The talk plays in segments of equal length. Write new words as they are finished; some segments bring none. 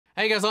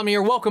Hey guys, I'm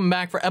here. Welcome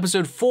back for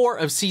episode 4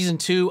 of season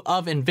 2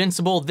 of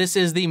Invincible. This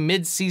is the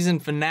mid-season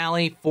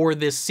finale for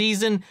this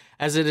season,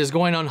 as it is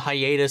going on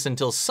hiatus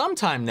until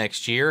sometime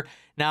next year.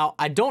 Now,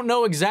 I don't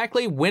know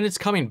exactly when it's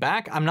coming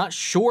back. I'm not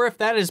sure if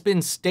that has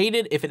been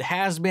stated. If it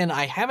has been,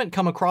 I haven't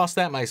come across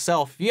that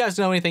myself. If you guys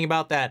know anything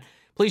about that,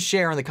 please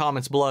share in the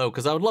comments below,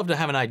 because I would love to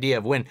have an idea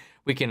of when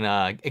we can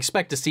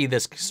expect to see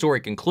this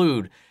story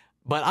conclude.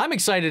 But I'm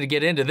excited to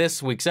get into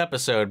this week's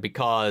episode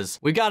because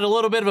we got a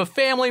little bit of a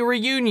family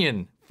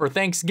reunion for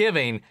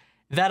Thanksgiving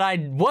that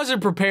I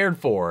wasn't prepared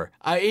for.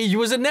 It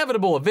was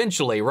inevitable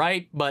eventually,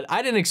 right? But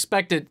I didn't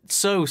expect it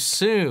so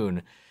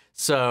soon.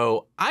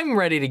 So I'm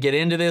ready to get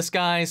into this,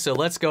 guys. So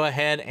let's go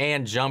ahead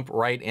and jump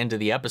right into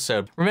the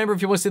episode. Remember,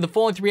 if you want to see the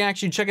full-length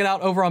reaction, check it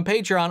out over on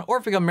Patreon, or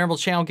if you become a member of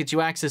the channel, gets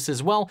you access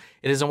as well.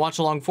 It is in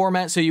watch-along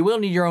format, so you will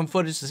need your own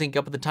footage to sync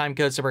up with the time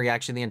codes of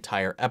reaction the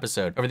entire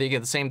episode. Over there, you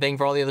get the same thing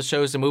for all the other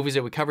shows and movies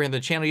that we cover in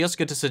the channel. You also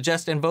get to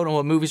suggest and vote on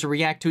what movies to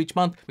react to each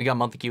month. We got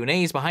monthly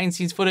Q&As,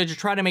 behind-the-scenes footage, to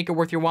try to make it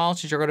worth your while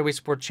since you're going to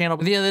support the channel.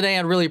 But at the end of the day,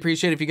 I'd really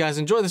appreciate it if you guys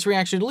enjoy this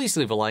reaction. At least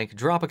leave a like,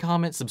 drop a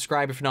comment,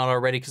 subscribe if you're not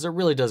already, because it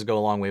really does go a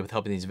long way with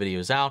helping these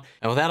videos out.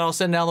 And with that all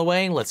said and out of the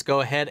way, let's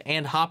go ahead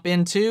and hop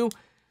into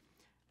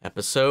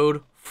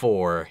episode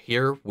 4.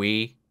 Here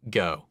we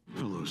go.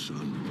 Hello,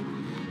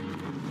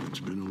 son. It's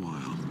been a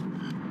while.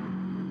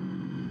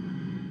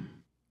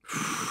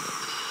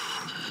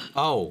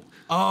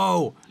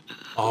 Oh,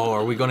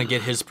 are we gonna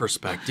get his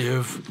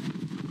perspective?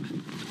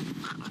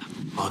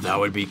 Oh, that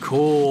would be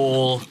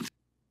cool.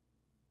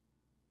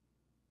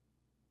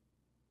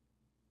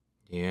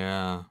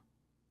 Yeah.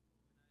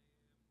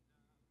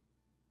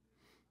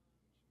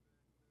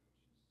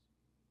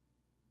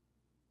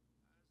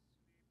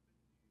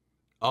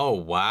 Oh,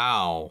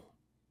 wow.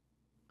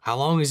 How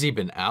long has he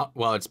been out?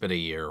 Well, it's been a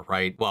year,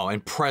 right? Well,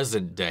 in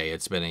present day,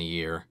 it's been a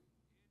year.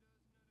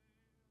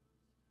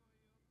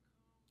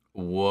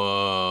 Whoa.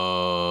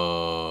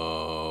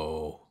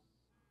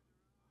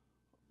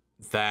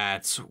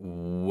 That's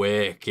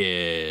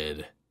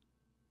wicked.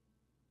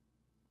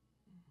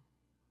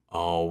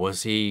 Oh,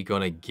 was he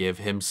gonna give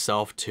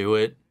himself to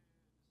it?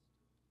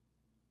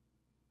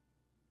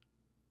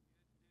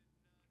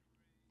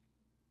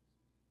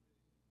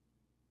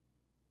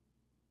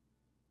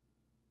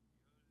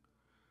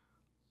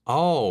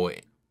 Oh,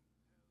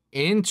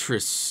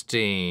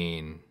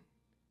 interesting.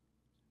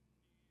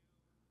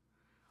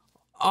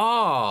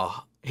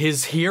 Oh,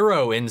 his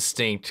hero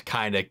instinct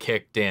kind of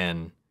kicked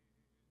in.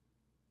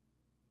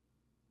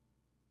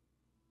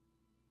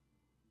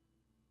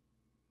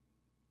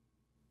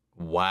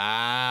 Wow.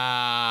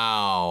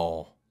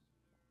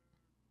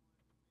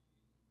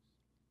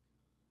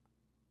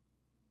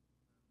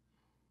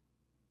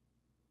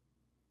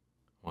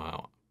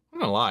 Wow. I'm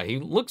not gonna lie, he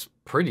looks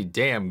pretty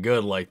damn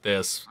good like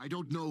this. I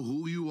don't know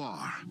who you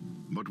are,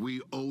 but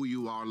we owe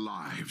you our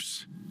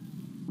lives.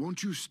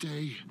 Won't you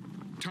stay?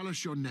 Tell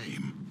us your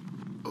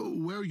name,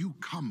 where you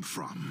come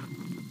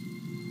from.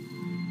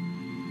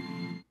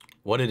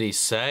 What did he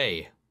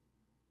say?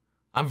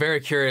 I'm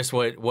very curious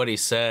what he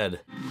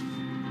said.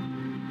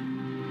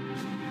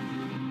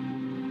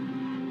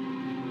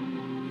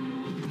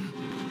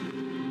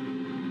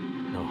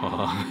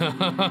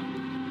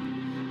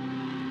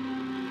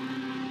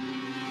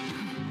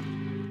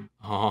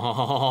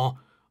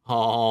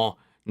 Oh,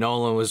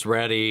 Nolan was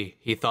ready.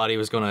 He thought he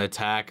was going to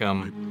attack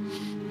him.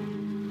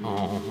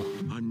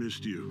 I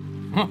missed you.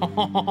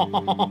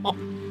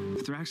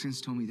 The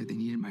Thraxians told me that they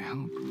needed my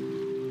help.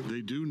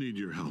 They do need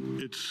your help.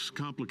 It's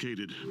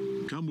complicated.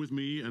 Come with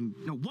me and...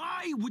 Now,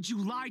 why would you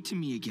lie to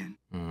me again?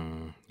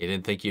 You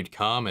didn't think you'd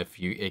come if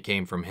it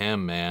came from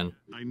him, man.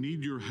 I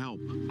need your help.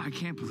 I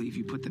can't believe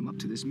you put them up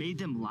to this. Made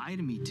them lie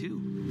to me,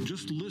 too.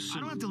 Just listen. I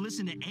don't have to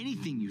listen to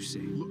anything you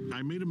say. Look,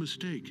 I made a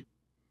mistake.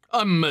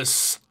 A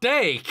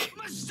mistake?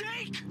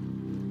 Mistake?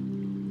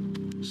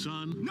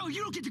 Son? No,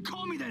 you don't get to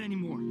call me that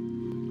anymore.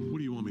 What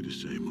do you want me to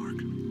say,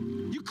 Mark?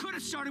 You could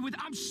have started with,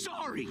 I'm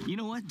sorry. You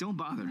know what? Don't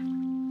bother.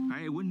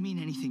 It wouldn't mean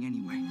anything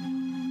anyway.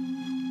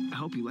 I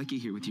hope you like it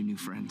here with your new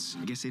friends.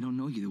 I guess they don't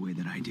know you the way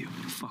that I do.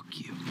 Fuck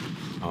you.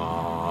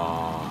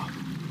 Aww.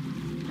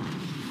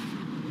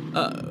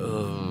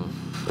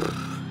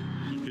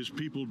 His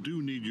people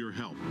do need your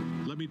help.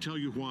 Let me tell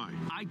you why.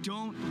 I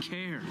don't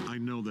care. I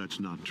know that's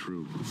not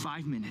true.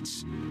 5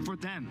 minutes. For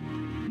them,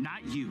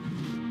 not you.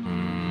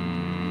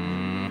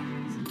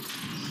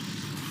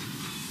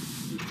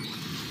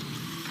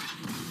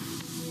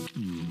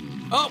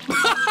 Oh!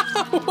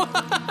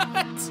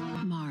 What?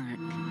 Mark,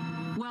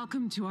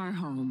 welcome to our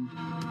home.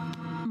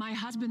 My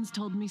husband's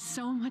told me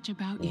so much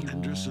about you.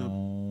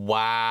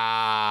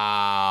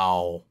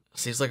 Wow.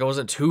 Seems like I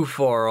wasn't too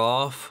far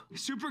off.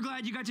 Super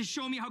glad you got to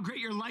show me how great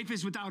your life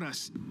is without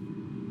us.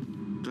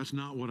 That's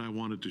not what I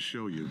wanted to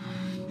show you.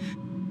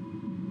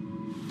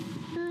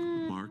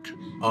 Mark?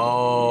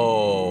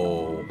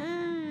 Oh.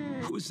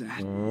 Who's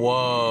that?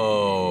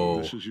 Whoa.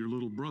 This is your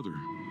little brother.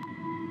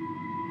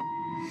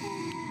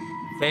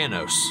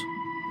 Thanos.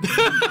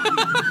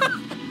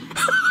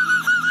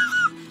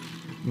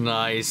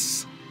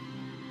 Nice.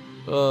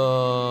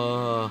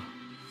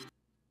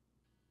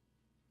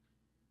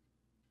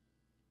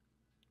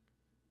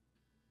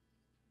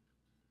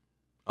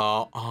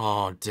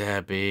 Oh,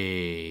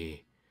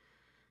 Debbie.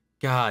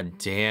 God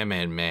damn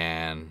it,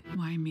 man.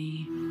 Why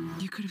me?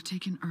 You could have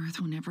taken Earth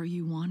whenever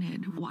you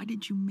wanted. Why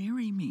did you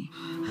marry me?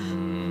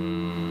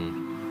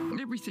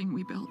 Everything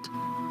we built.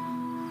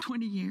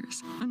 20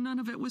 years, and none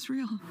of it was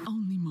real.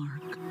 Only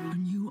Mark.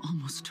 And you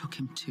almost took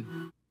him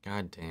too.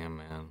 God damn,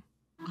 man.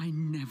 I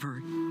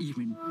never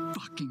even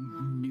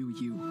fucking knew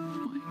you.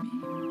 Why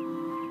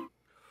me?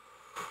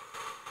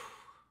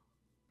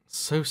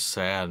 So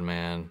sad,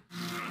 man.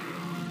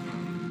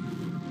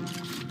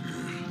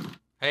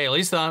 Hey, at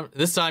least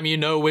this time you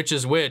know which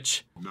is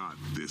which. Not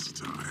this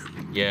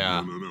time.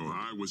 Yeah. No,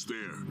 I was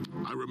there.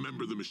 I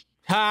remember the machine.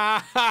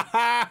 Ha ha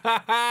ha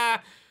ha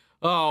ha!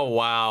 Oh,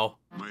 wow.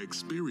 My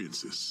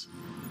experiences.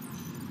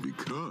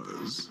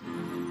 Because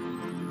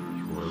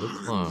You're the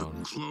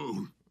clone.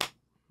 clone.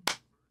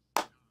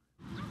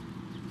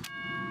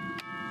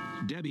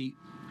 Debbie,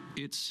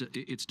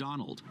 it's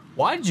Donald.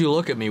 Why did you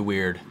look at me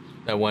weird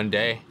that one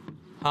day?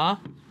 Huh?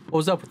 What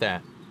was up with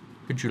that?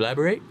 Could you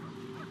elaborate?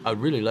 I'd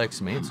really like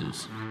some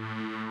answers.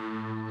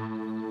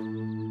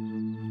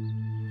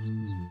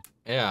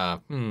 Yeah,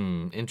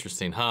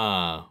 interesting,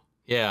 huh?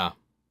 Yeah.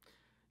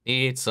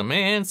 Need some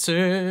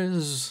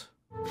answers.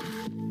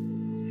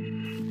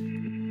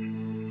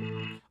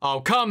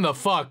 Oh, come the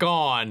fuck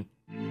on.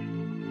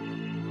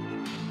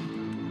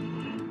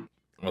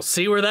 We'll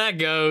see where that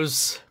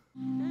goes.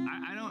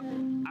 I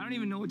don't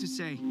even know what to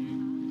say.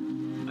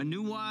 A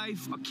new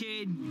wife, a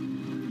kid.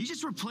 You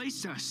just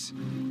replaced us.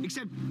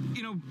 Except,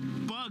 you know,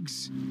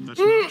 bugs. That's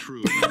not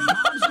true.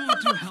 Mom's going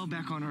through hell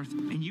back on Earth,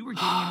 and you were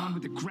getting it on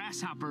with the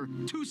grasshopper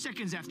 2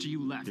 seconds after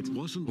you left. It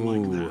wasn't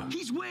like that.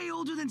 He's way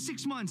older than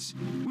 6 months,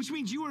 which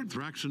means you were...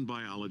 Thraxan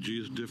biology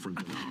is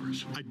different than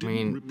ours. I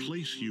didn't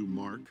replace you,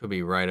 Mark. Could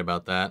be right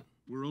about that.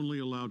 We're only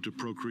allowed to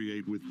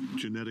procreate with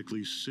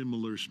genetically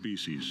similar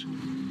species.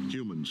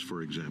 Humans,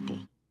 for example.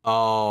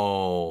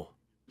 Oh.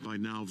 By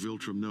now,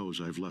 Viltrum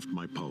knows I've left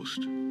my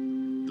post.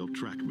 They'll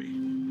track me,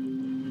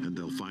 and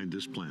they'll find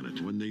this planet.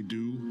 When they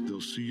do,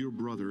 they'll see your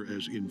brother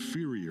as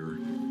inferior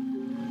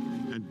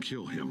and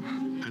kill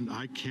him. And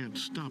I can't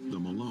stop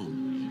them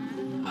alone.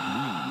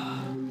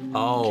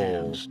 We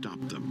can stop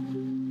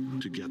them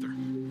together.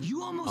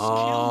 You almost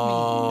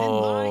killed me, then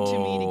lied to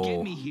me to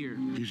get me here.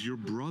 He's your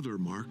brother,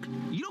 Mark.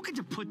 You don't get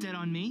to put that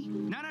on me.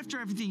 Not after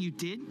everything you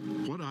did.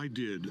 What I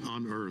did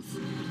on Earth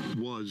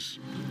was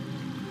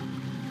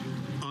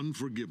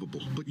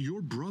unforgivable. But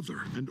your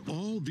brother and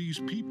all these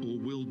people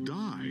will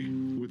die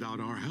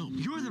without our help.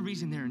 You're the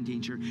reason they're in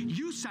danger.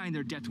 You signed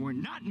their death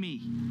warrant, not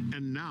me.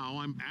 And now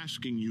I'm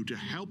asking you to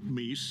help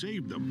me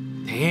save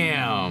them.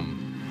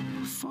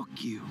 Damn. Fuck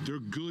you. They're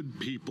good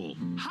people.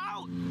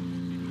 How?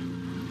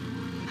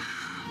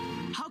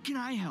 How can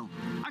I help?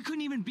 I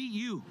couldn't even beat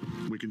you.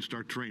 We can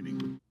start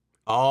training.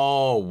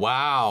 Oh,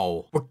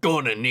 wow. We're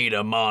gonna need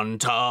a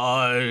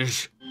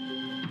montage.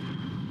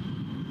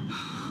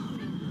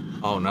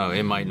 Oh no,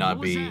 it might not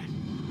be.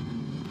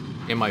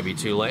 It might be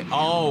too late.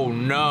 Oh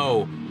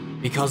no,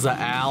 because of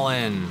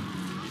Alan.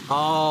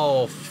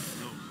 Oh,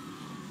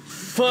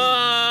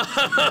 fuck.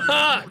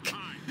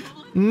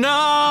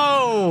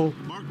 No.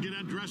 Mark, get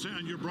Andressa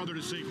and your brother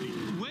to safety.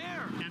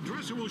 Where?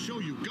 Andressa will show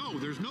you. Go,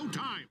 there's no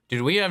time.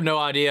 Dude, we have no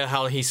idea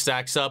how he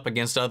stacks up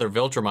against other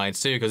Viltrumites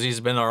too, because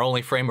he's been our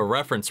only frame of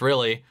reference,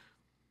 really.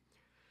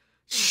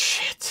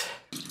 Shit.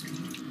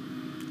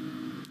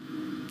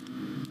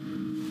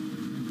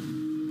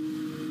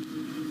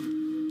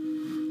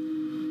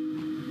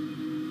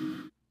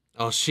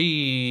 Oh,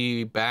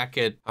 she back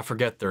at, I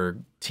forget their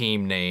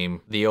team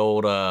name, the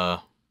old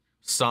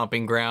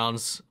stomping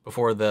grounds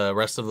before the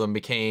rest of them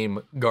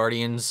became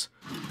Guardians.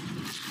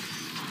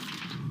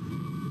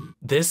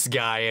 This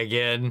guy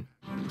again.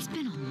 It's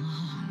been a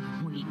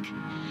long week.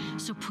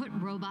 So put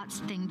Robot's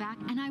thing back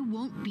and I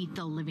won't beat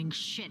the living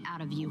shit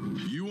out of you.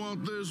 You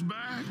want this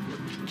back?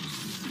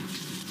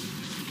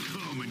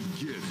 Come and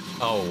get it.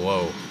 Oh,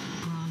 whoa.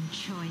 Wrong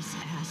choice,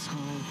 asshole.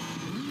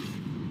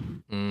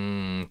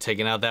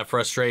 Taking out that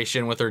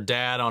frustration with her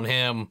dad on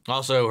him.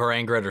 Also, her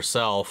anger at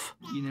herself.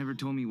 You never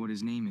told me what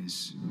his name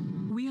is.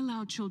 We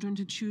allow children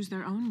to choose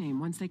their own name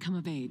once they come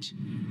of age.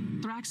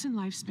 Thraxan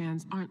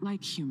lifespans aren't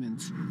like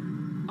humans.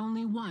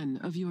 Only one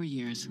of your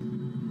years.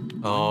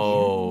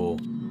 Oh.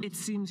 It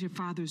seems your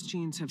father's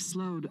genes have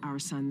slowed our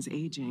son's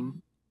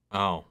aging.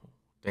 Oh,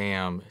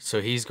 damn.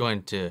 So he's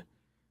going to...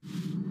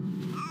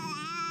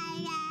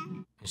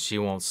 She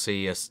won't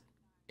see us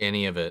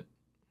any of it,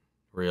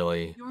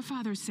 really. Your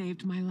father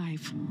saved my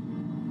life.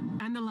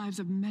 And the lives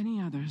of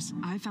many others.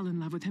 I fell in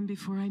love with him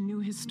before I knew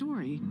his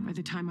story. By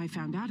the time I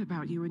found out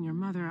about you and your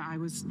mother, I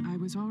was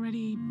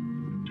already...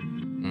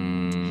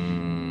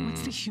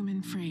 What's the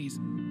human phrase?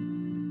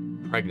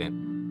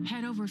 Pregnant.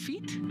 Head over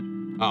feet?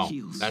 Oh,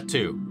 Heels. that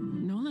too.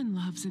 Nolan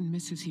loves and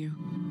misses you.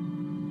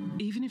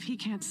 Even if he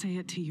can't say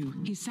it to you,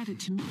 he said it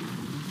to me.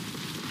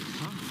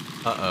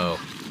 Uh-oh.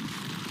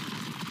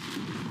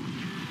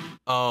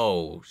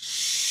 Oh,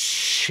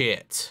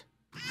 shit.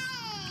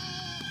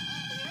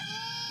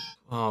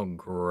 Oh,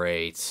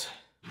 great.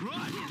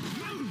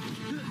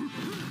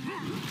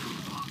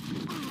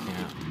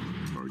 Yeah.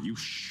 Are you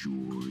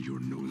sure you're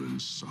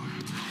Nolan's son?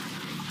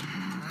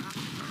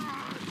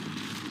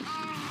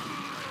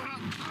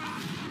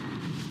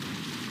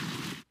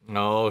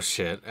 Oh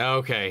shit.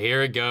 Okay,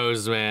 here it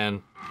goes,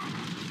 man.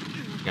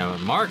 Yeah,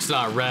 Mark's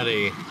not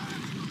ready,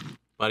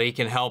 but he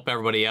can help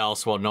everybody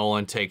else while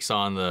Nolan takes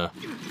on the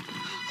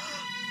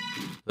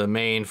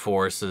main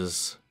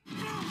forces.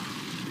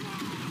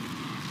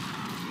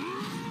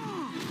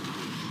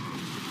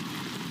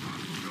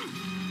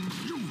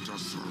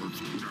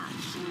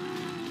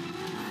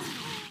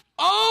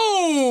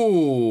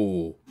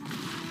 Oh!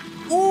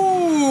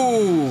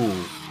 Ooh!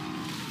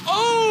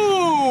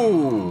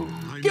 Oh!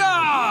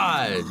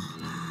 God!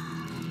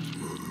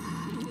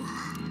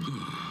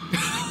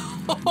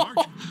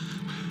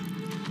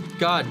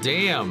 God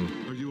damn.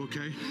 Are you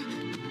okay?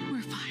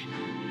 We're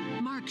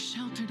fine. Mark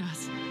sheltered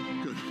us.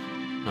 Good.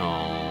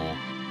 Oh.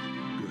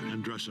 Good.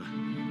 Andressa,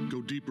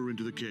 go deeper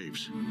into the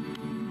caves.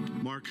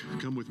 Mark,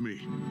 come with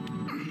me.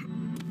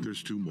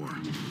 There's 2 more.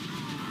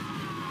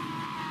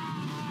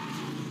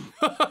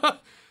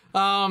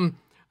 I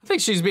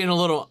think she's being a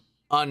little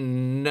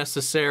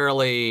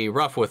unnecessarily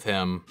rough with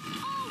him. Oh,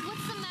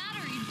 what's the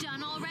matter? You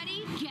done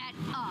already? Get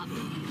up.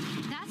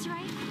 That's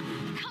right.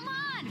 Come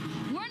on.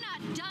 We're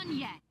not done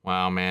yet.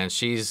 Wow, man,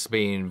 she's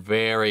being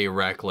very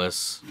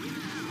reckless.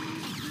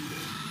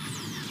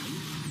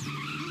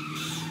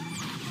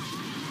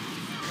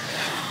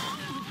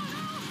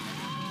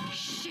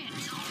 Shit.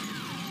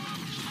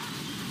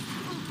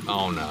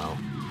 Oh no.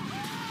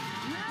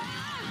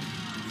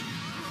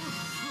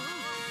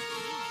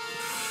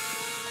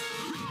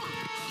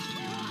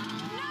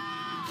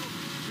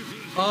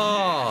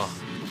 Oh.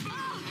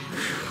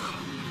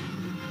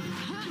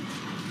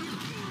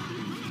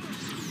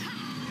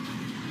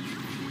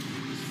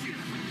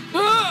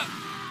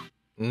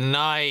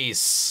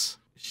 Nice.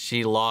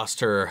 She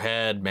lost her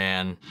head,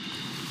 man.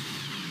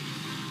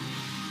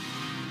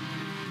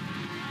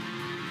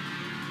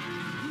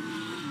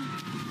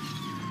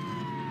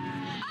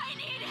 I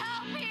need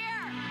help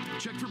here.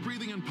 Check for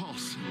breathing and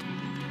pulse.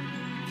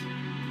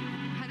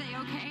 Are they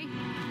okay?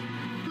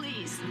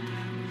 Please.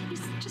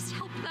 Please, just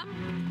help them.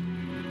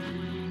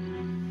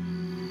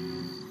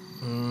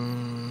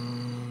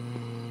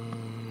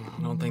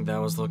 I don't think that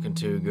was looking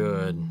too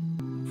good.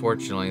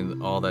 Fortunately,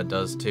 all that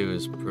does too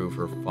is prove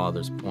her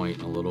father's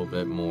point a little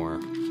bit more.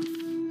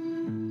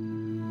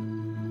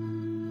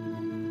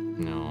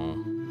 No.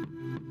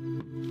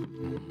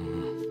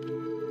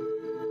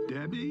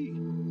 Debbie,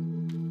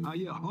 are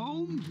you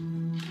home?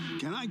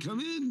 Can I come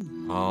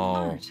in?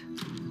 Oh.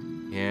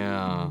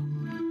 Yeah.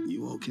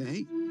 You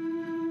okay?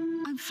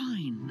 I'm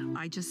fine.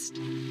 I just...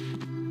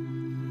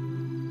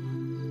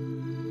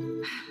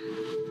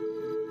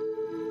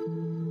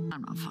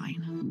 I'm not fine.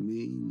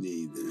 Me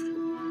neither.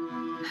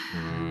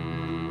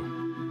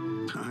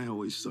 I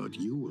always thought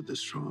you were the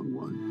strong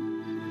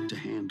one to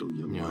handle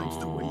your life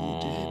the way you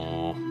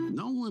did.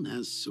 Nolan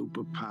has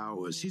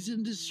superpowers. He's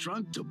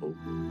indestructible.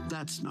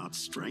 That's not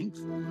strength.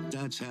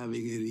 That's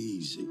having it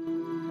easy.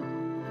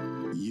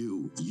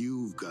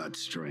 You've got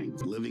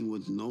strength. Living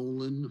with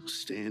Nolan,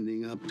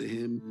 standing up to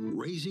him,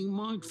 raising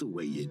Mark the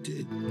way you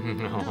did.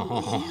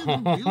 Hell, you're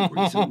the real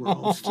reason we're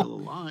all still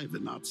alive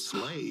and not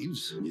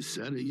slaves. You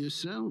said it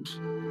yourself.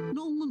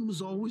 Nolan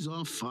was always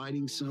off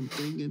fighting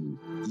something, and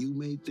you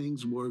made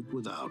things work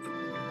without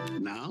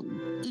him. Now,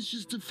 it's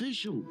just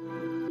official.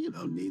 You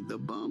don't need the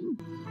bum.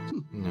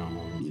 No.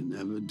 You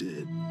never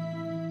did.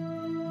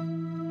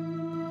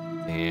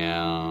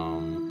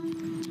 Damn.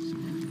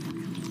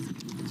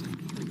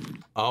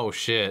 Oh,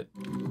 shit.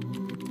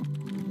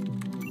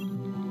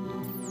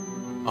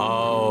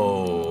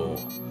 Oh.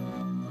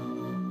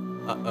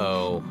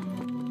 Uh-oh.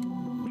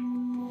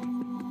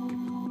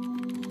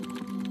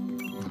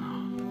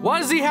 Why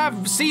does he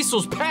have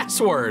Cecil's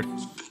password?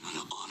 It's been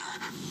an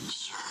honor,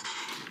 sir.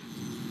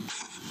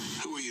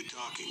 Who are you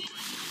talking to?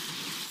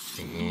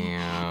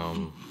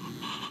 Damn.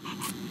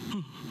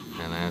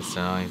 And that's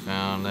how he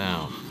found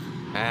out.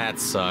 That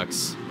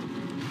sucks.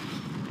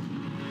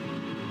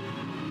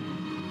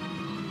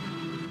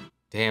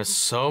 Damn,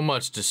 so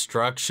much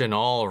destruction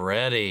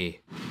already.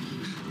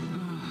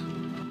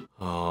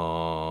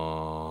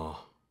 Oh.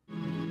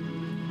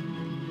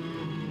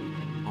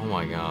 Oh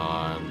my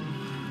god.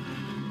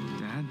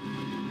 Dad?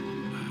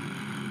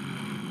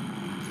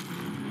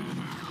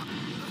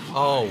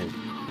 Oh.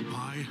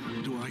 Why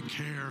do I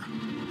care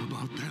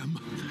about them?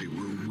 They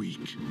were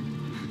weak.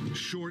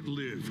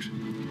 Short-lived.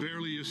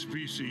 Barely a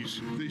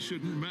species. They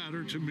shouldn't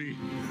matter to me.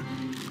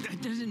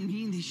 That doesn't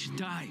mean they should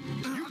die.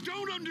 You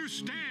don't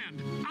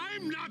understand!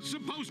 I'm not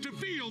supposed to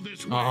feel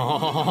this way!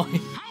 Oh.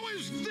 How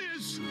is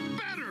this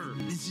better?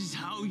 This is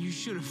how you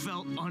should have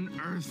felt on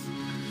Earth.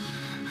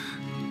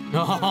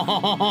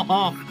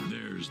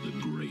 There's the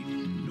great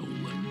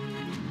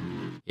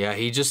Nolan. Yeah,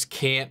 he just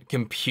can't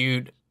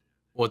compute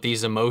what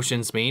these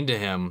emotions mean to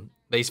him.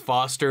 They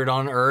fostered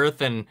on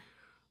Earth and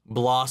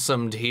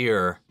blossomed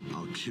here.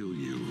 I'll kill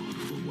you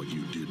for what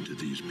you did to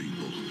these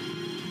people.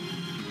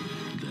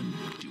 Then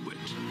do it.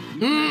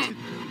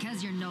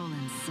 because you're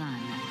Nolan's son.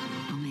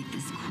 I'll make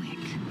this quick.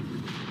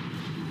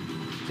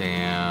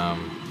 Damn.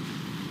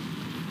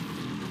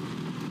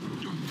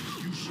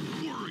 You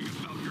should worry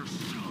about your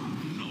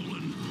son,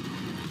 Nolan.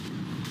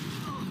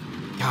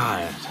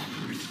 God.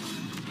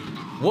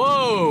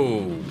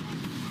 Whoa.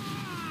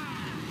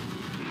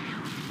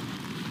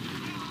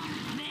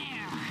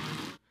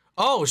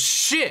 Oh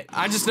shit!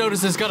 I just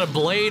noticed it's got a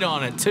blade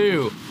on it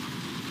too.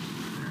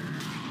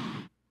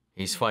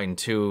 He's fighting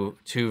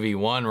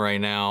 2v1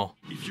 right now.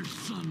 If your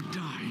son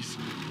dies,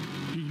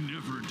 he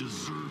never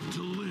deserved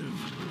to live.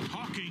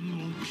 Hawking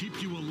won't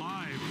keep you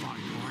alive,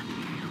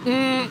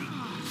 Vior.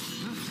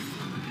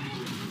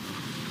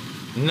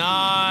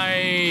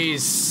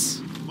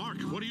 Nice. Mark,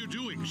 what are you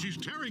doing? She's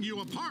tearing you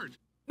apart.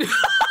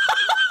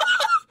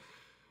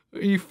 Are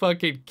you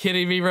fucking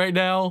kidding me right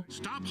now?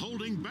 Stop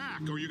holding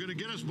back, or you're gonna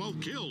get us both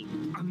killed.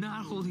 I'm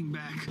not holding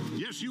back.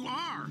 Yes, you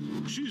are.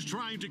 She's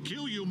trying to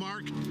kill you,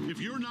 Mark.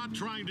 If you're not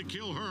trying to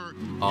kill her,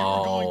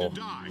 Oh. you're going to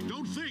die.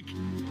 Don't think.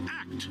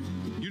 Act.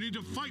 You need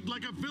to fight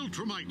like a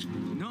Viltrumite.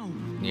 No.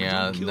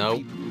 Yeah, don't kill nope.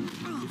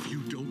 people. If you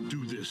don't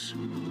do this,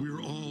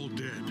 we're all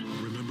dead.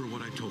 Remember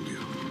what I told you.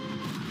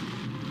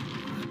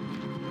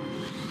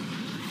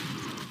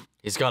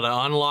 He's got to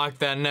unlock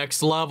that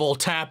next level,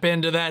 tap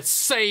into that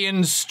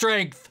Saiyan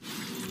strength.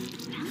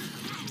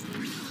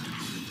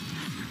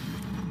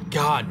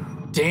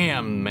 God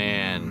damn,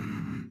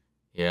 man.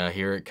 Yeah,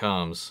 here it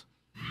comes.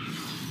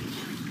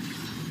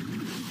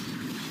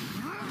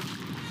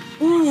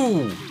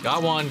 Ooh,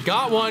 got one,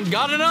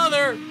 got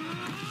another.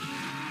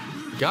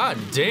 God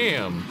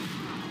damn.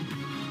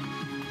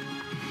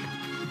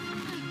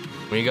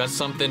 When you got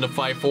something to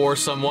fight for,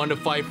 someone to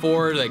fight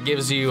for, that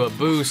gives you a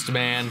boost,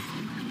 man.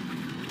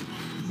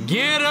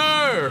 Get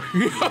her!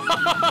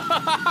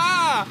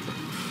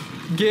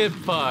 Get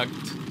fucked.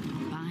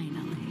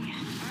 Finally.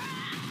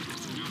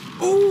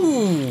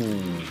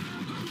 Ooh.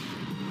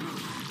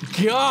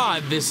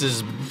 God, this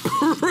is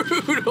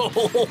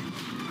brutal.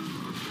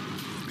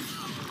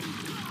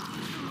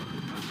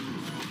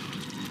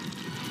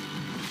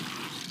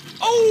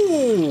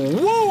 Oh,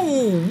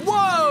 whoa,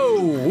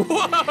 whoa,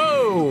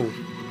 whoa.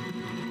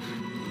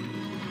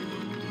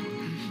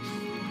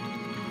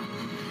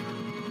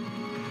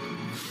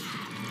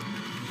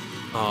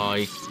 Oh,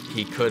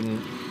 he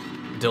couldn't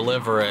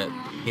deliver it.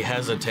 He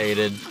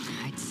hesitated.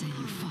 I'd say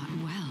you fought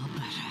well,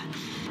 but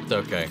It's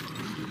okay.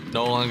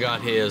 Nolan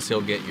got his, he'll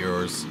get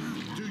yours.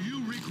 Do you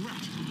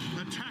regret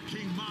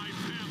attacking my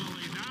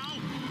family now?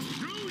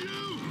 Do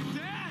you?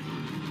 Dad!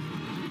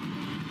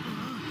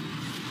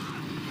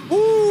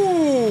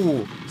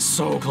 Ooh!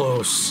 So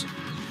close.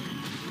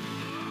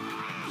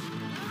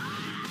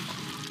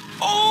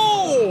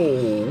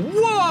 Oh!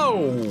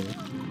 Whoa!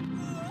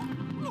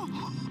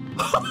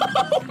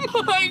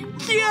 Oh my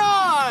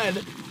god!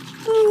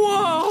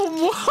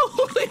 Whoa!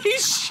 Holy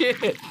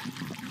shit!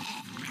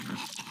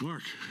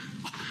 Mark.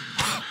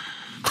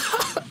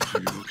 Are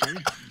you okay?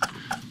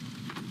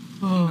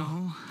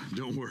 No.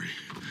 Don't worry.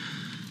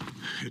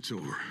 It's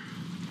over.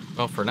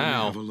 Well, for Let me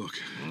now. have a look.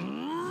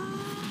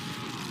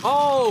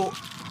 Oh!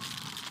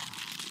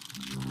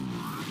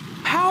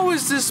 How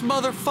is this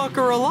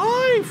motherfucker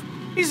alive?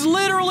 He's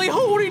literally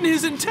holding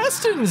his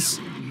intestines!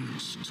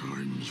 Next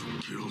time you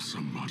kill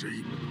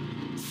somebody,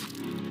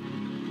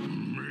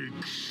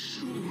 make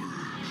sure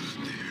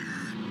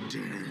they're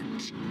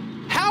dead.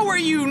 How are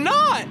you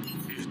not?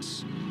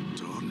 It's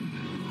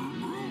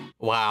done.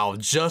 Wow,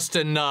 just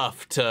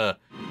enough to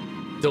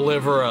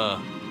deliver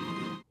a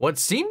what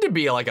seemed to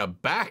be like a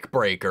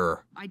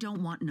backbreaker. I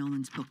don't want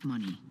Nolan's book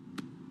money.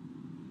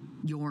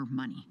 Your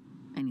money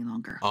any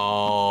longer. The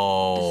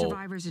Oh.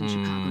 survivors in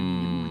Chicago need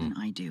it more than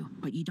I do,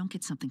 but you don't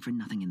get something for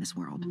nothing in this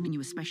world, and you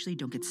especially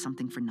don't get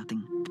something for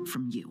nothing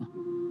from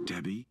you.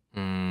 Debbie?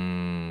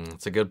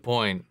 That's a good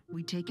point.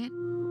 We take it,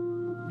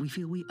 we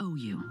feel we owe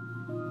you.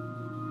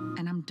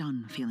 And I'm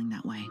done feeling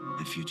that way.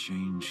 If you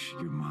change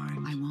your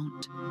mind... I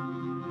won't.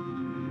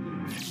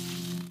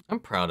 I'm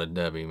proud of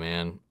Debbie,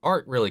 man.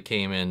 Art really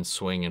came in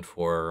swinging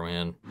for her,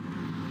 man.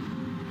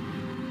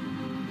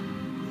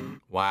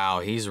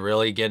 Wow, he's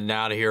really getting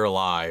out of here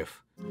alive.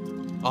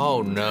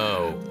 Oh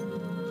no.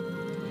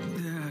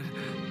 Dad.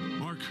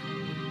 Mark,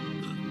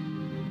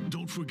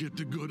 don't forget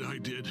the good I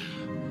did.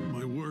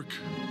 My work,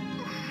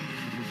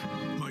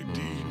 my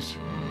deeds,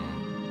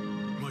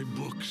 my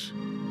books.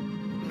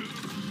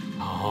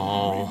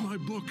 Oh. Read my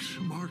books,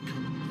 Mark.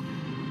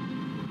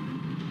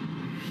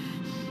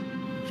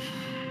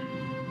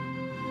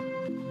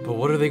 But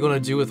what are they gonna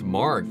do with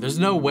Mark? There's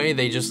no way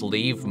they just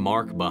leave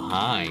Mark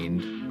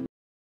behind.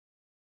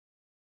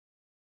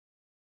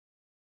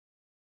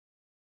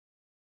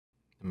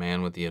 The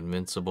man with the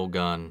invincible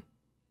gun.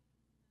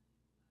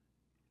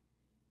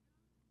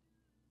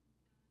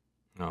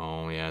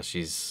 Oh yeah,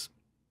 she's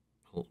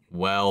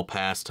well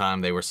past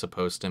time they were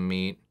supposed to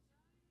meet.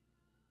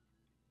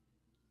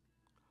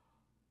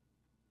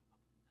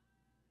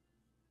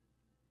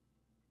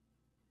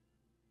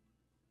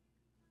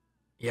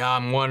 Yeah,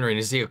 I'm wondering,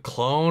 is he a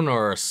clone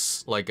or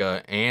like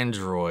a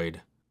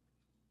android?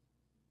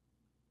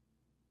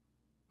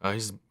 Oh,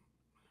 he's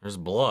There's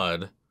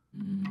blood.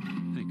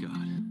 Thank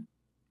God.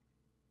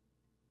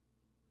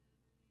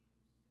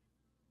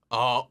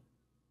 Oh.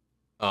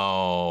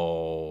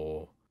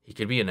 Oh. He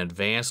could be an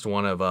advanced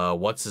one of,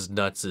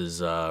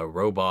 what's-his-nuts'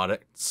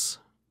 robots.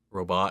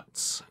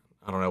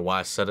 I don't know why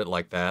I said it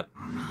like that.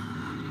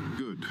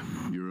 Good.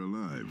 You're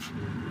alive.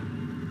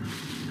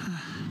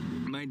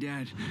 My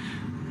dad.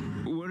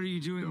 What are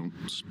you doing?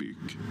 Don't speak.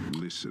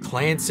 Listen.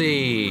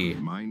 Clancy.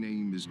 My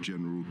name is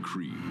General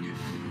Krieg.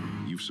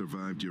 You've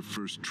survived your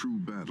first true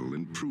battle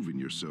and proven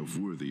yourself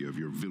worthy of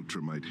your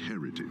Viltrumite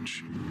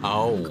heritage.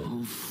 Oh.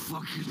 Oh,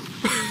 fuck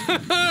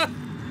it.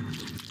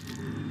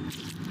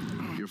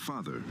 Your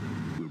father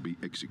will be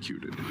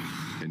executed,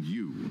 and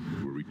you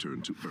will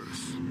return to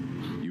Earth.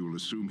 You will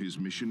assume his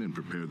mission and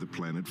prepare the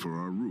planet for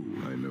our rule.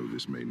 I know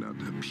this may not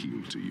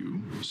appeal to you,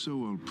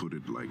 so I'll put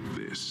it like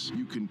this.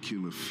 You can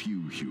kill a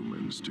few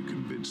humans to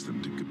convince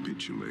them to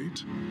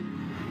capitulate,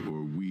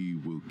 or we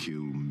will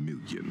kill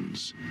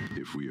millions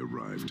if we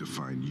arrive to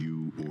find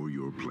you or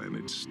your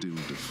planet still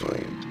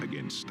defiant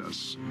against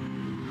us.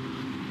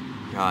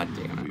 God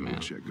damn it, We will man.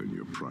 check on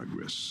your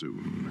progress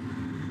soon.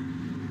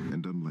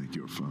 And unlike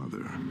your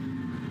father,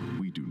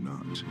 we do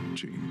not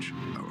change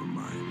our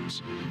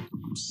minds.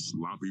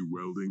 Sloppy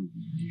welding,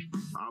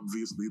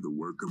 obviously the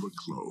work of a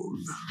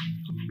clone.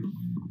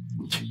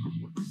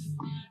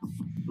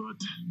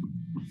 But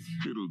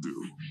it'll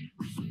do.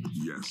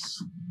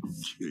 Yes,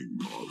 King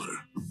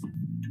Mauler.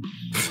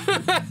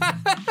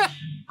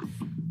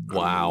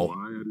 Wow.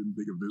 Why I didn't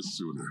think of this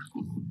sooner.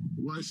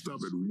 Why stop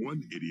at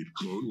one idiot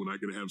clone when I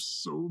could have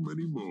so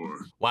many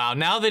more? Wow,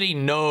 now that he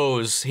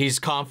knows, he's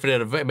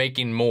confident of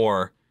making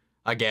more,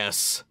 I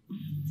guess.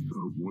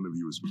 One of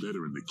you is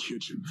better in the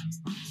kitchen.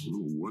 No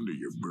wonder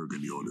your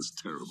bourguignon is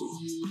terrible.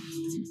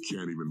 You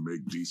can't even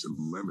make decent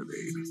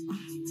lemonade.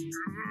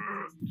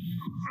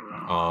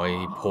 Oh,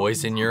 he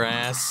poisoned your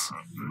ass?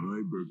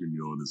 My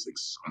bourguignon is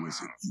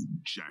exquisite, you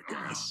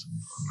jackass.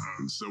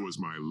 And so is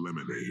my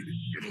lemonade.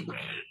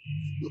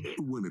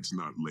 When it's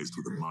not laced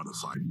with a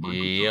modified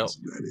microdose,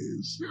 that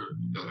is.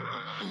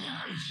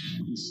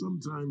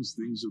 Sometimes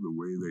things are the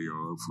way they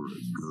are for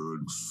a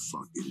good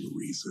fucking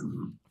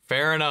reason.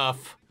 Fair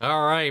enough.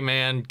 All right,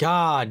 man.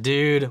 God,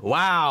 dude.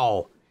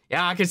 Wow.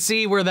 Yeah, I can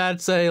see where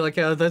that's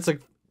that's a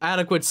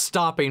adequate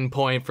stopping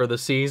point for the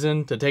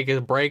season, to take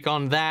a break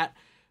on that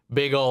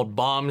big old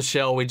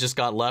bombshell we just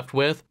got left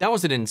with. That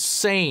was an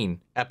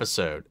insane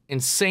episode.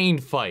 Insane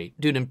fight.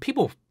 Dude, and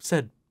people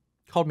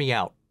called me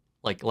out,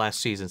 like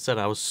last season, said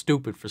I was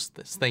stupid for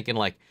thinking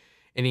like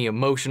any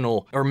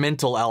emotional or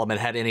mental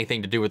element had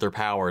anything to do with their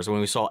powers, when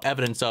we saw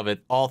evidence of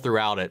it all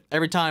throughout it.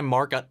 Every time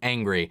Mark got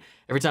angry,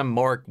 every time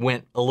Mark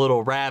went a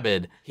little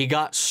rabid, he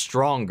got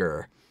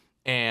stronger.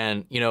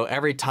 And, you know,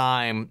 every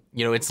time,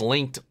 you know, it's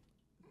linked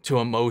to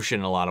emotion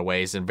in a lot of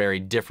ways in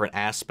very different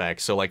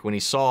aspects. So like when he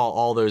saw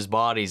all those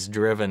bodies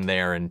driven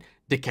there and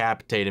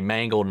decapitated,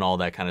 mangled, and all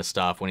that kind of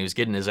stuff, when he was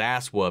getting his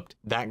ass whooped,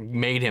 that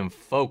made him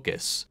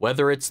focus.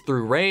 Whether it's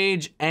through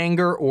rage,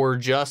 anger, or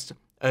just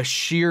a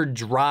sheer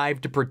drive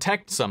to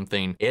protect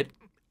something, it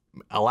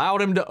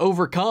allowed him to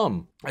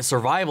overcome. A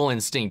survival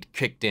instinct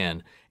kicked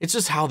in. It's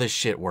just how this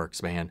shit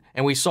works, man.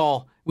 And we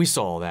saw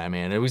that,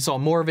 man. And we saw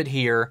more of it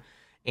here,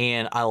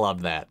 and I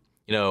love that.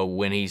 You know,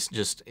 when he's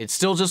just, it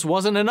still just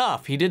wasn't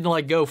enough. He didn't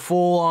like go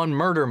full on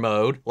murder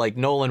mode like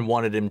Nolan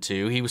wanted him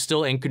to. He was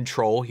still in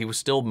control. He was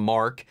still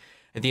Mark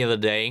at the end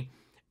of the day.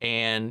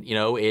 And, you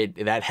know,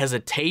 that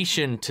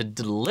hesitation to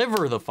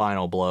deliver the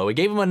final blow, it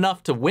gave him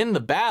enough to win the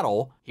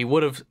battle. He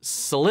would have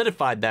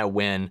solidified that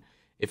win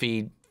if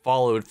he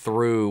followed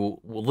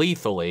through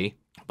lethally,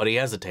 but he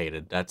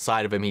hesitated. That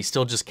side of him, he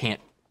still just can't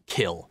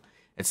kill.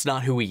 It's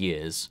not who he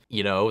is.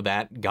 You know,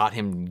 that got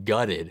him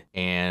gutted,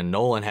 and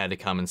Nolan had to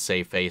come and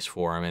save face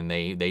for him, and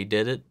they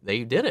did it.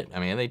 They did it. I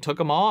mean, they took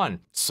him on.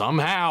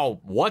 Somehow,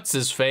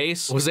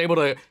 what's-his-face was able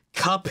to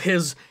cup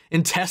his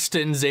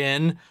intestines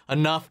in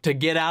enough to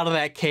get out of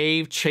that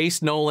cave,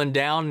 chase Nolan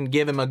down, and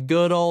give him a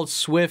good old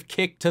swift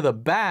kick to the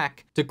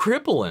back to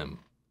cripple him.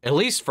 At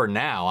least for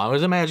now. I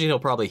was imagining he'll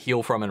probably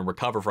heal from it and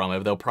recover from it,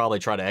 but they'll probably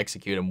try to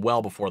execute him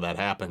well before that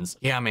happens.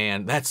 Yeah,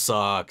 man, that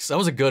sucks. That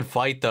was a good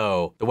fight,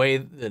 though. The way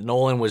that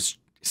Nolan was,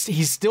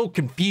 he's still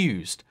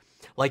confused.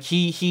 Like,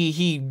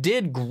 he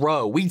did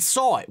grow. We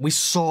saw it. We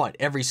saw it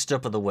every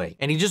step of the way.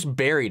 And he just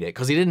buried it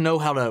because he didn't know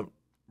how to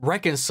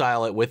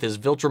reconcile it with his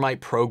Viltrumite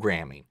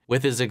programming,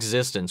 with his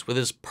existence, with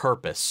his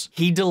purpose.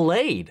 He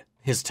delayed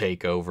his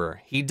takeover.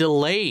 He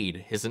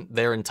delayed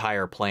their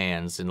entire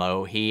plans. You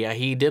know,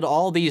 he did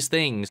all these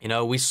things. You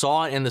know, we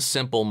saw it in the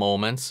simple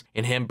moments,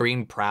 in him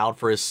being proud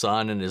for his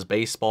son and his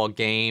baseball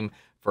game,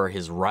 for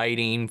his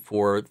writing,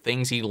 for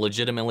things he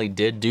legitimately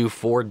did do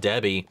for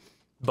Debbie.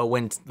 But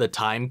when the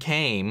time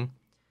came,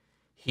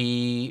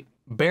 he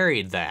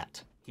buried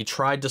that. He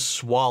tried to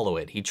swallow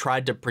it. He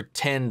tried to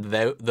pretend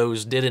that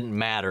those didn't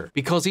matter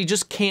because he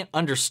just can't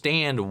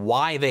understand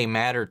why they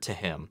matter to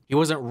him. He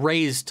wasn't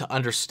raised to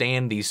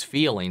understand these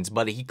feelings,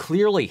 but he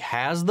clearly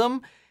has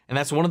them, And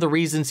that's one of the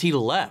reasons he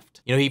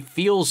left. You know, he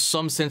feels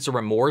some sense of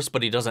remorse,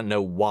 but he doesn't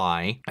know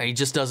why. He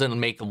just doesn't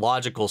make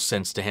logical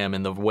sense to him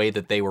in the way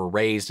that they were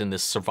raised in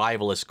this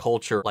survivalist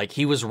culture. Like,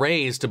 he was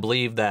raised to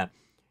believe that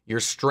your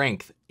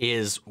strength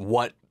is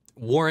what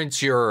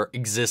warrants your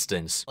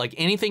existence. Like,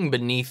 anything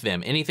beneath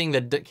them, anything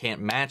that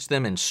can't match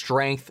them in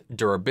strength,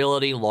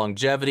 durability,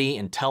 longevity,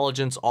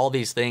 intelligence, all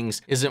these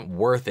things isn't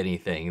worth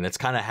anything. That's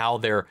kind of how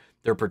they're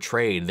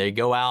portrayed. They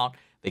go out,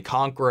 they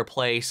conquer a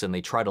place, and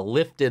they try to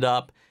lift it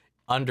up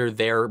under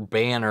their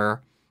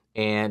banner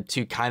and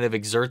to kind of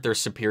exert their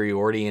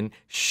superiority and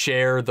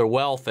share the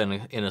wealth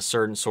in a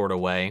certain sort of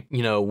way.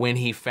 You know, when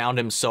he found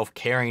himself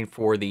caring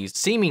for these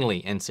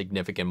seemingly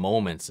insignificant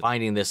moments,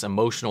 finding this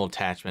emotional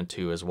attachment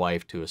to his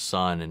wife, to his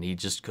son, and he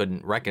just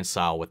couldn't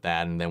reconcile with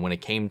that. And then when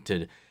it came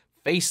to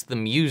face the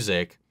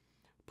music,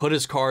 put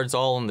his cards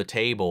all on the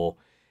table,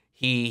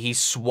 he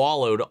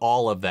swallowed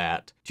all of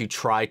that to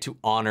try to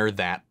honor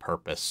that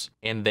purpose.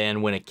 And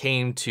then when it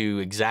came to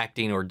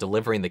exacting or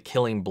delivering the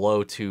killing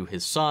blow to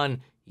his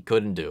son, he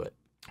couldn't do it.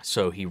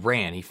 So he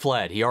ran, he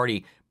fled. He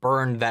already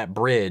burned that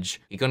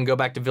bridge. He couldn't go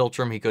back to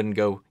Viltrum. He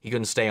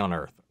couldn't stay on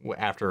Earth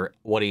after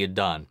what he had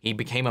done. He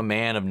became a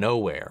man of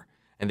nowhere.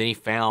 And then he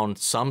found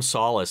some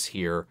solace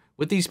here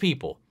with these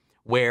people,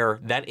 where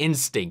that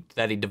instinct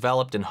that he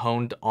developed and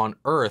honed on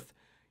Earth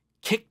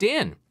kicked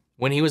in.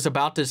 When he was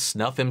about to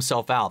snuff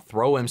himself out,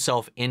 throw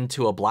himself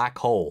into a black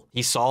hole,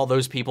 he saw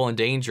those people in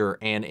danger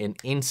and an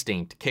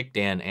instinct kicked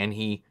in and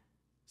he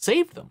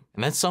saved them.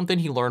 And that's something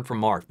he learned from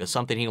Mark. That's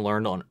something he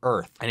learned on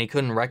Earth. And he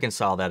couldn't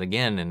reconcile that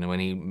again. And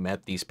when he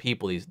met these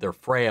people, they're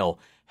frail,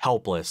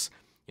 helpless.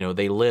 You know,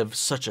 they live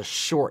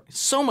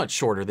so much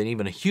shorter than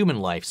even a human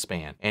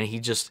lifespan. And he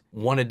just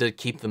wanted to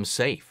keep them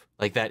safe.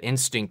 Like, that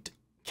instinct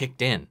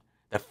kicked in.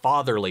 That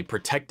fatherly,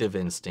 protective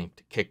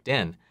instinct kicked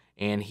in.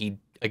 And he,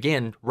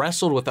 again,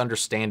 wrestled with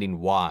understanding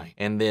why.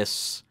 And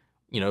this,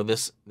 you know,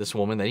 this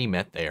woman that he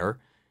met there,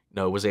 you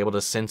know, was able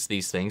to sense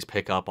these things,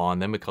 pick up on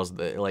them, because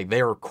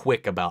they're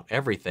quick about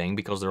everything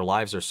because their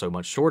lives are so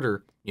much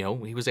shorter. You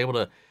know, he was able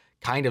to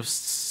kind of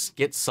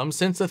get some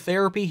sense of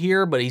therapy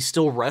here, but he's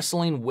still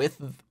wrestling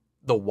with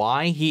the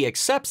why. He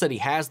accepts that he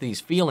has these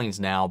feelings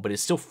now, but it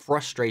still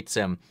frustrates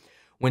him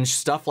when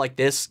stuff like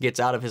this gets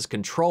out of his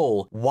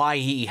control, why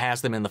he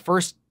has them in the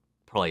first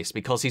place,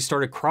 because he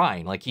started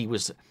crying like he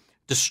was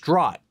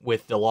distraught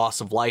with the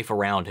loss of life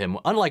around him,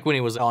 unlike when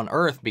he was on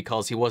Earth,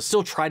 because he was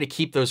still trying to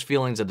keep those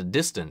feelings at a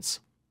distance.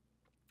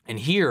 And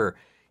here,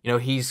 you know,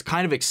 he's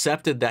kind of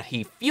accepted that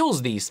he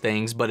feels these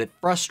things, but it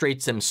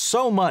frustrates him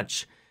so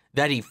much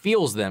that he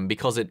feels them,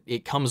 because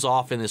it comes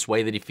off in this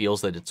way that he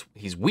feels that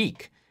he's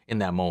weak in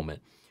that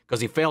moment, because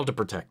he failed to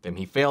protect them.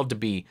 He failed to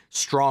be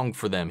strong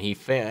for them.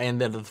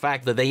 And the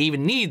fact that they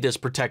even need this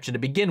protection to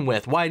begin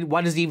with. Why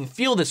does he even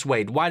feel this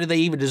way? Why do they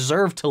even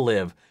deserve to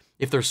live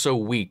if they're so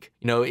weak?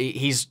 You know,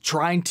 he's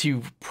trying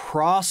to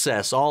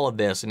process all of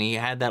this, and he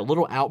had that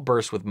little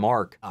outburst with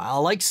Mark. I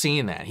like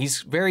seeing that.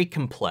 He's very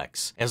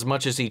complex, as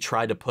much as he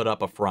tried to put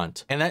up a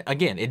front. And that,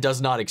 again, it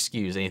does not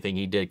excuse anything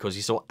he did, because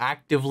he so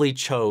actively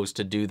chose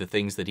to do the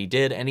things that he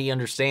did, and he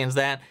understands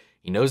that.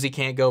 He knows he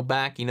can't go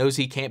back. He knows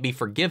he can't be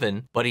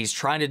forgiven, but he's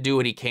trying to do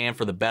what he can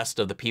for the best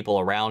of the people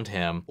around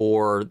him,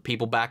 or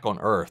people back on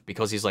Earth,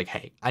 because he's like,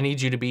 hey, I need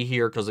you to be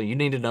here because you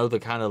need to know the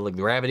kind of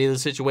gravity of the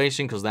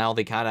situation, because now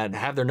they kind of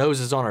have their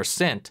noses on our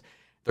scent.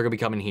 They're going to be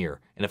coming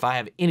here. And if I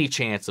have any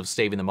chance of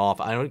staving them off,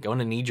 I'm going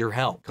to need your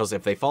help, because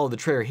if they follow the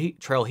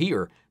trail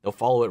here, they'll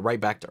follow it right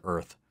back to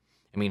Earth.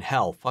 I mean,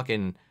 hell,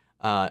 fucking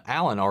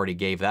Alan already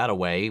gave that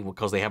away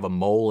because they have a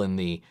mole in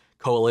the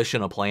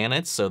coalition of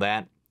planets, so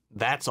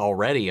that's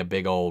already a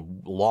big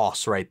old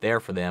loss right there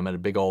for them, and a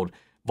big old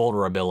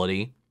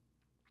vulnerability.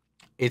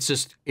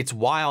 It's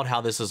wild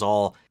how this is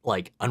all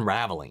like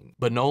unraveling.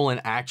 But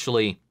Nolan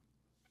actually,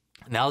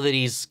 now that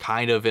he's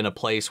kind of in a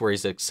place where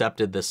he's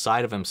accepted this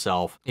side of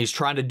himself, he's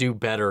trying to do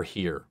better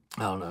here.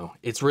 I don't know.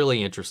 It's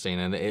really interesting,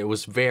 and it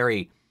was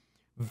very,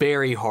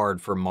 very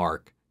hard for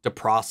Mark to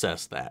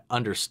process that,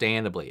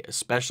 understandably,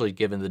 especially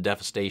given the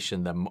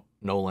devastation that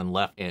Nolan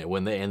left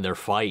in their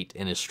fight,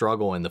 in his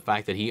struggle, and the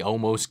fact that he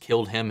almost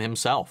killed him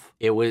himself.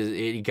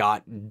 It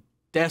got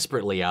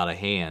desperately out of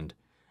hand.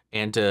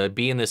 And to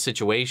be in this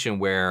situation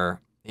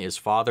where his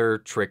father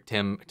tricked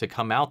him to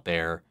come out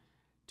there,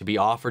 to be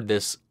offered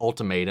this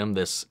ultimatum,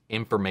 this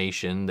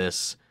information,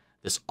 this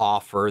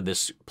offer,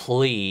 this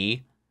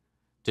plea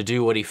to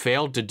do what he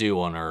failed to do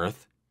on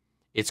Earth,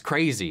 it's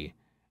crazy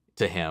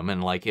to him.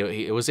 And like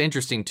it was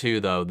interesting too,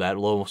 though, that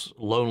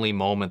lonely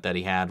moment that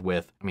he had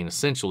with, I mean,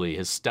 essentially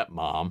his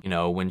stepmom, you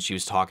know, when she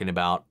was talking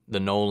about the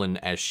Nolan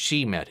as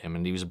she met him,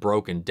 and he was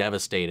broken,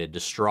 devastated,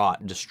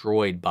 distraught,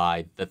 destroyed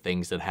by the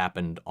things that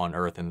happened on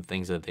Earth and the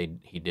things that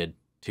he did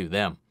to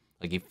them.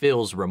 Like, he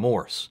feels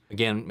remorse.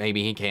 Again,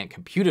 maybe he can't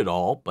compute it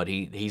all, but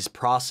he's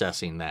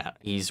processing that.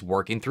 He's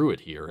working through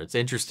it here. It's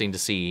interesting to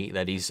see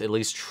that he's at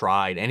least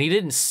tried, and he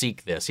didn't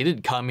seek this. He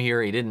didn't come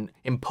here. He didn't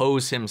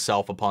impose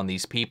himself upon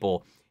these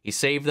people. He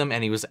saved them,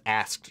 and he was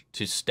asked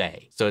to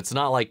stay. So it's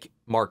not like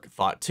Mark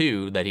thought,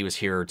 too, that he was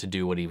here to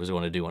do what he was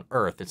going to do on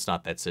Earth. It's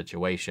not that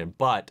situation.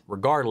 But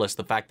regardless,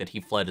 the fact that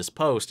he fled his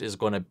post is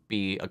going to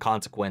be a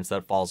consequence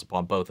that falls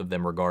upon both of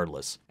them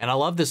regardless. And I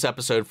love this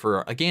episode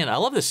for, again, I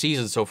love the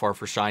season so far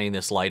for shining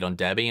this light on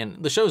Debbie.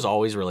 And the show's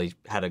always really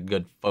had a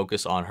good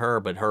focus on her,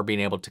 but her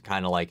being able to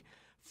kind of like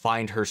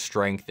find her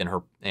strength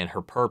and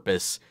her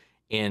purpose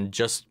in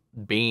just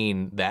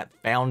being that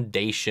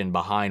foundation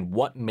behind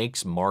what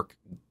makes Mark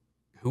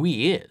who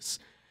he is.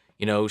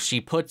 You know,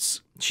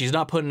 she's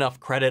not putting enough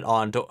credit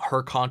on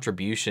her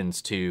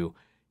contributions to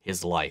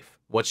his life,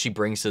 what she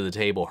brings to the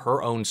table,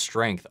 her own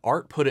strength.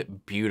 Art put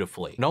it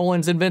beautifully.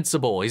 Nolan's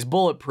invincible. He's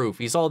bulletproof.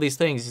 He's all these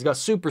things. He's got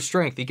super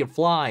strength. He can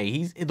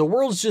fly. The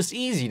world's just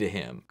easy to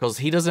him because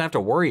he doesn't have to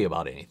worry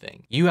about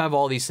anything. You have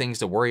all these things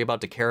to worry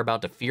about, to care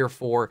about, to fear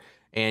for,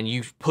 and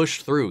you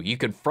pushed through. You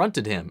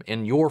confronted him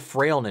in your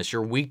frailness,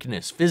 your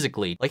weakness,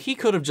 physically. Like, he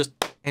could have just,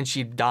 and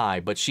she'd die,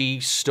 but she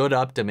stood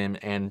up to him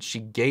and she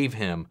gave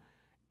him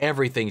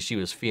everything she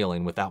was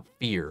feeling without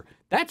fear.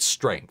 That's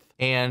strength.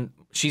 And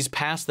she's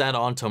passed that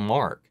on to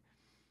Mark.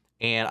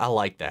 And I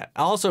like that.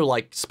 I also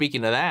like,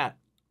 speaking of that,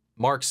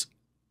 Mark's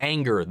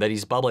anger that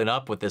he's bubbling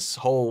up with this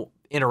whole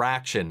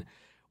interaction.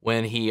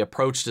 When he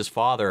approached his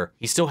father,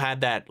 he still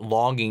had that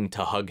longing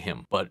to hug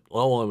him, but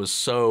Nolan was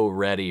so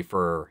ready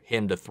for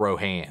him to throw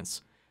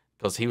hands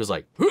because he was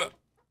like, "Huh!"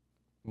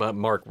 But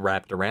Mark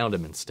wrapped around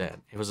him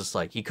instead. It was just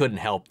like, he couldn't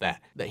help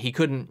that he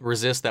couldn't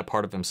resist that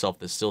part of himself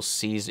that still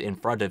sees in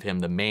front of him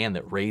the man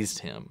that raised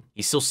him.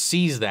 He still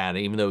sees that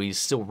even though he's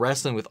still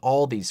wrestling with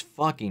all these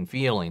fucking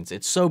feelings.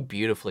 It's so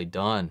beautifully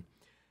done.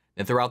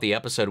 And throughout the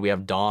episode, we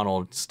have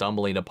Donald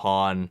stumbling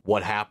upon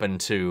what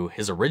happened to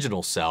his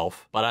original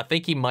self. But I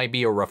think he might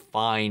be a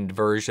refined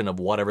version of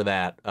whatever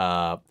that,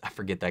 I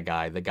forget that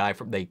guy. The guy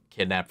they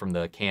kidnapped from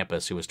the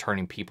campus who was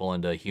turning people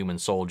into human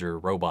soldier,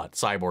 robot,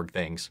 cyborg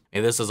things.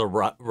 And this is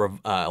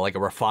like a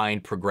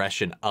refined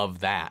progression of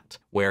that,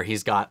 where he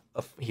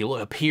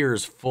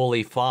appears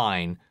fully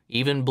fine,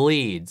 even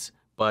bleeds,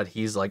 but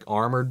he's like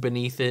armored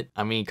beneath it.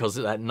 I mean, because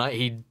that night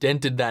he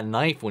dented that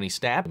knife when he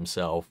stabbed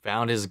himself,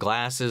 found his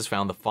glasses,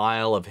 found the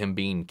file of him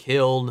being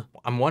killed.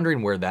 I'm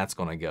wondering where that's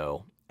going to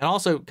go. And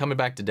also, coming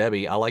back to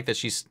Debbie, I like that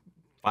she's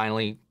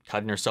finally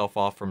cutting herself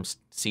off from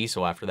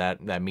Cecil after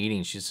that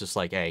meeting. She's just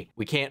like, hey,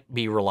 we can't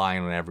be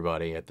relying on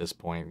everybody at this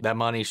point. That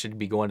money should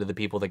be going to the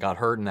people that got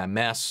hurt in that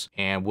mess,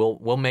 and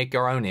we'll make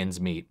our own ends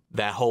meet.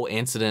 That whole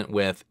incident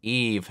with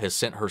Eve has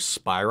sent her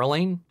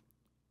spiraling.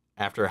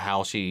 After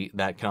how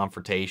that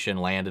confrontation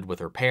landed with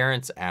her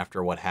parents,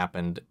 after what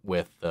happened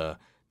with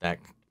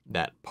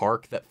that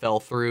park that fell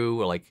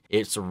through, like,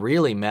 it's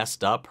really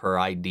messed up her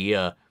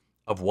idea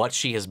of what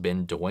she has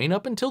been doing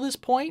up until this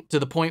point, to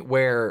the point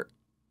where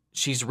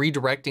she's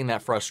redirecting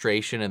that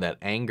frustration and that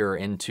anger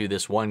into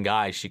this one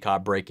guy she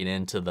caught breaking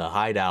into the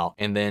hideout,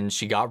 and then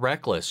she got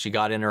reckless. She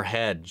got in her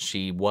head.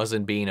 She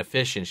wasn't being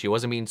efficient. She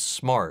wasn't being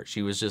smart.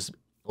 She was just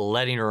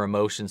letting her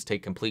emotions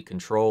take complete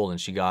control,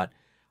 and she got,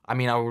 I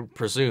mean, I would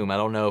presume, I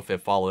don't know if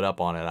it followed up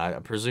on it, I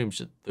presume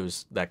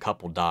that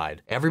couple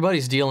died.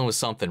 Everybody's dealing with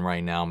something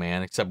right now,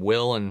 man, except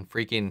Will and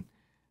freaking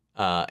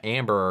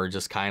Amber are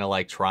just kind of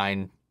like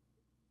trying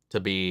to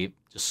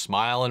just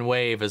smile and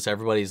wave as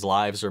everybody's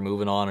lives are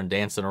moving on and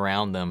dancing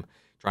around them,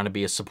 trying to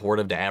be as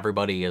supportive to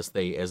everybody as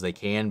they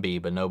can be,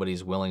 but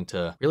nobody's willing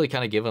to really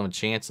kind of give them a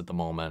chance at the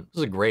moment.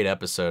 This is a great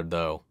episode,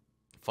 though.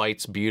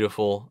 Fight's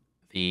beautiful.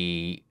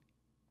 The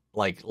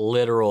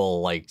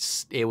literal,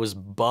 it was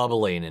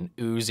bubbling and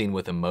oozing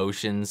with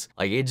emotions.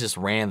 Like, it just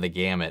ran the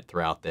gamut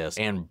throughout this.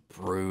 And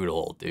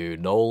brutal,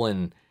 dude.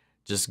 Nolan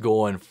just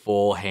going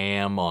full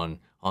ham on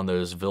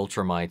those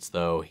Viltrumites,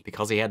 though,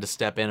 because he had to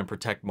step in and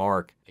protect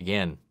Mark.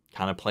 Again,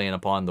 kind of playing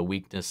upon the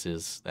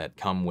weaknesses that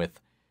come with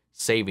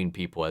saving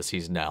people, as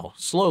he's now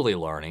slowly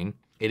learning.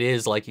 It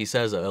is, like he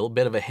says, a little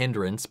bit of a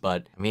hindrance,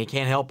 but I mean, he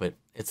can't help it.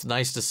 It's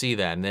nice to see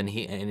that. And then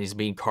he's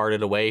being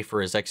carted away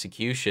for his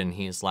execution.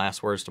 His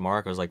last words to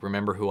Mark was like,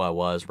 remember who I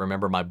was,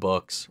 remember my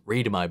books,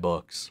 read my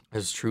books.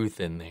 There's truth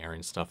in there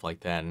and stuff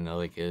like that. And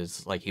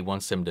it's like he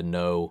wants him to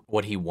know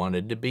what he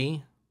wanted to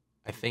be,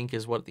 I think,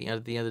 is what at the end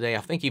of the day,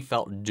 I think he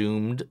felt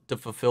doomed to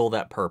fulfill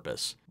that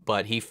purpose.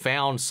 But he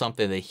found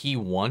something that he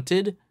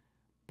wanted,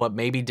 but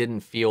maybe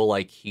didn't feel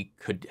like he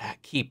could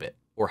keep it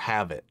or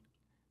have it.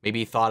 Maybe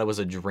he thought it was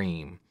a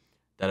dream,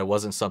 that it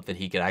wasn't something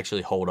he could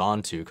actually hold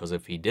on to, because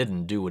if he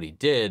didn't do what he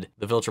did,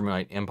 the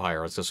Viltrumite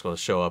Empire is just going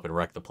to show up and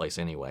wreck the place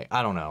anyway.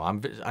 I don't know.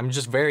 I'm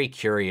just very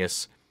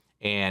curious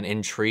and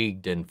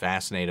intrigued and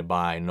fascinated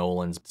by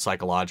Nolan's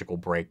psychological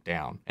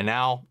breakdown. And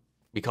now,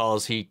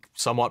 because he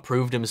somewhat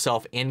proved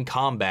himself in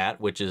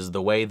combat, which is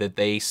the way that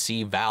they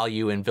see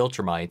value in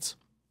Viltrumites,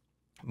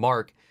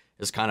 Mark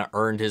has kind of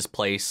earned his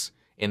place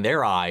in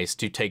their eyes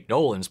to take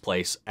Nolan's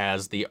place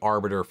as the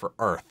arbiter for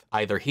Earth.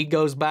 Either he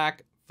goes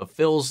back,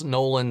 fulfills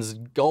Nolan's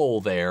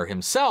goal there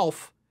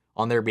himself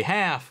on their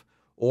behalf,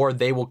 or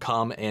they will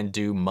come and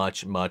do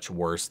much, much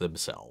worse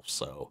themselves.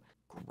 So,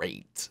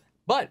 great.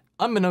 But,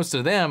 unbeknownst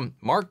to them,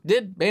 Mark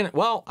did,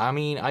 well, I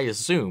mean, I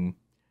assume,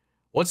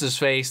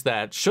 what's-his-face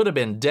that should have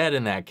been dead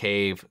in that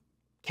cave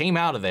came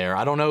out of there.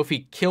 I don't know if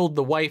he killed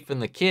the wife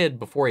and the kid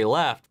before he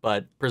left,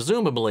 but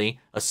presumably,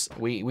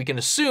 we can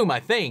assume, I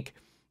think,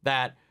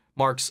 that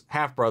Mark's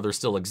half-brother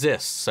still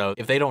exists. So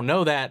if they don't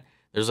know that,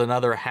 there's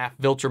another half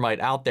Viltrumite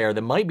out there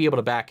that might be able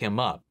to back him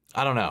up.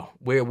 I don't know.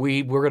 We're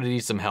going to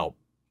need some help.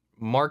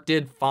 Mark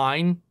did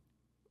fine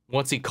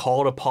once he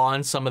called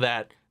upon some of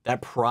that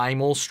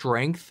primal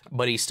strength,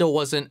 but he still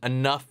wasn't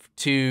enough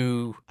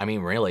to, I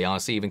mean, really,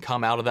 honestly, even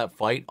come out of that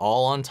fight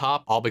all on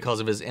top, all because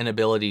of his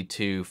inability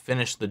to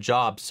finish the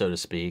job, so to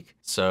speak.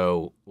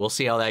 So we'll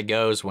see how that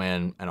goes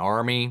when an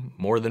army,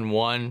 more than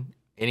one,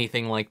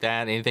 anything like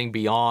that, anything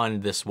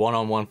beyond this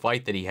one-on-one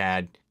fight that he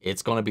had,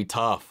 it's going to be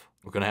tough.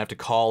 We're going to have to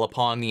call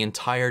upon the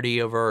entirety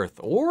of Earth,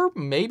 or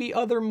maybe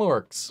other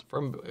marks.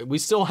 We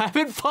still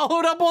haven't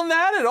followed up on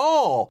that at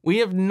all. We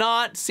have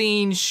not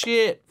seen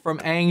shit from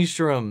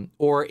Angstrom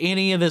or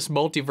any of this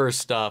multiverse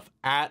stuff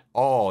at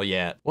all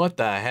yet. What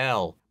the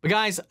hell? But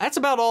guys, that's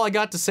about all I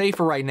got to say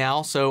for right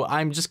now. So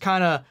I'm just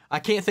I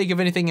can't think of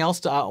anything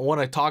else I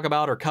want to talk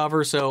about or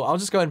cover. So I'll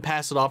just go ahead and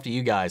pass it off to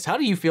you guys. How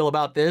do you feel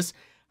about this?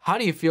 How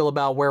do you feel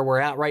about where we're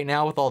at right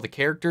now with all the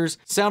characters?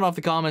 Sound off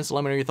the comments.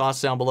 Let me know your thoughts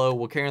down below.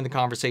 We'll carry on the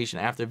conversation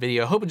after the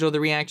video. Hope you enjoyed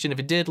the reaction. If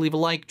it did, leave a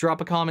like, drop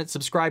a comment,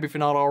 subscribe if you're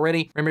not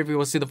already. Remember, if you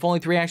want to see the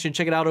full-length reaction,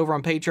 check it out over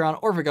on Patreon,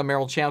 or if you got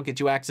Merrill channel, get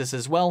you access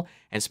as well.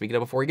 And speaking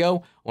of before we go,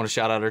 I want to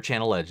shout out our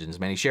channel legends.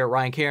 Manny Sherritt,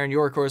 Ryan Karen,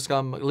 York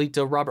Coruscant,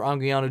 Lito, Robert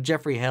Anguiano,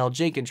 Jeffrey Hell,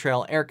 Jake and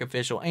Trail, Eric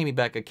Official, Amy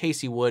Becca,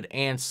 Casey Wood,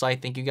 and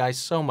Scythe. Thank you guys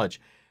so much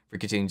for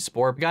continuing to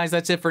support. But guys,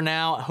 that's it for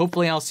now.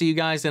 Hopefully I'll see you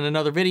guys in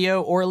another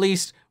video, or at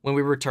least when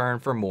we return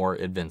for more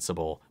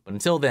Invincible. But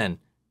until then,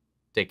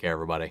 take care,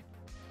 everybody.